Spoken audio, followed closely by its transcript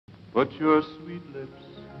Put your sweet lips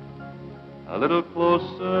a little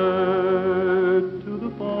closer to the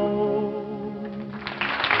phone.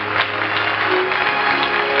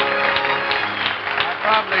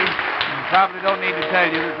 I probably don't need to tell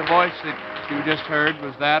you that the voice that you just heard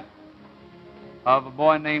was that of a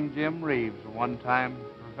boy named Jim Reeves, a one-time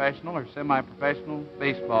professional or semi-professional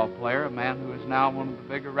baseball player, a man who is now one of the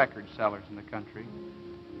bigger record sellers in the country,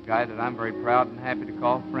 a guy that I'm very proud and happy to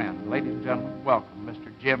call friend. Ladies and gentlemen, welcome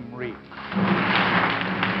Mr. Jim Reeves.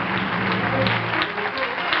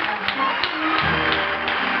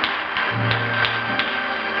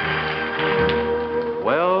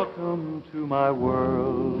 Welcome to my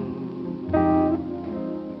world.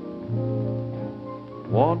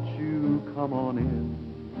 Won't you come on in?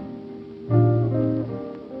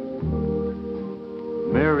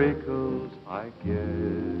 Miracles, I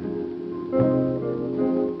guess,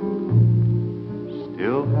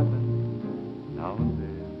 still happen now and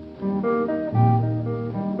then.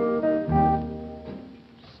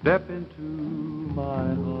 Step into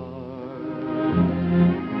my heart.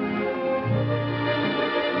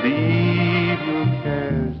 Leave your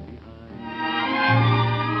cares behind.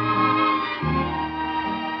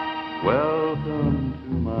 Welcome to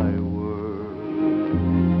my world,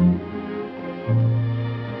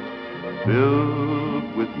 filled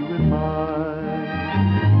with you in mind.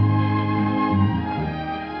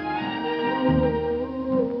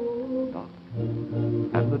 Knock,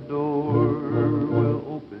 and the door will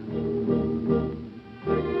open.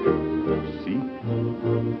 Seek,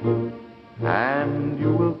 and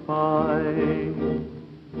you will find.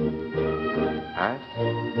 Ask,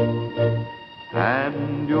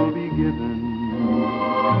 and you'll be given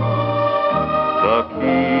the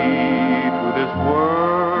key to this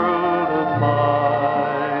world of mine.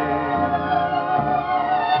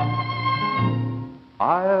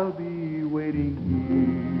 I'll be waiting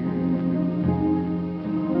here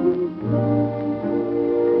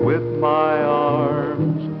with my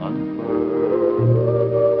arms unfurled,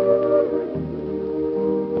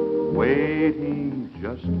 waiting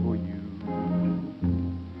just for you.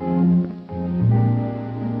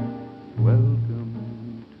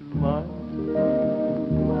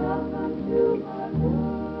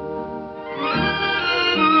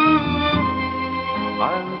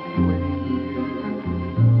 I'll be waiting here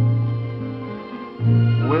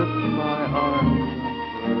with my arms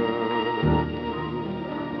unfurled,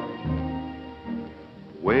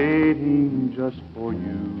 waiting just for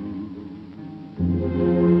you.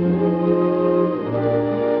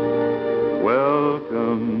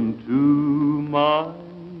 Welcome to my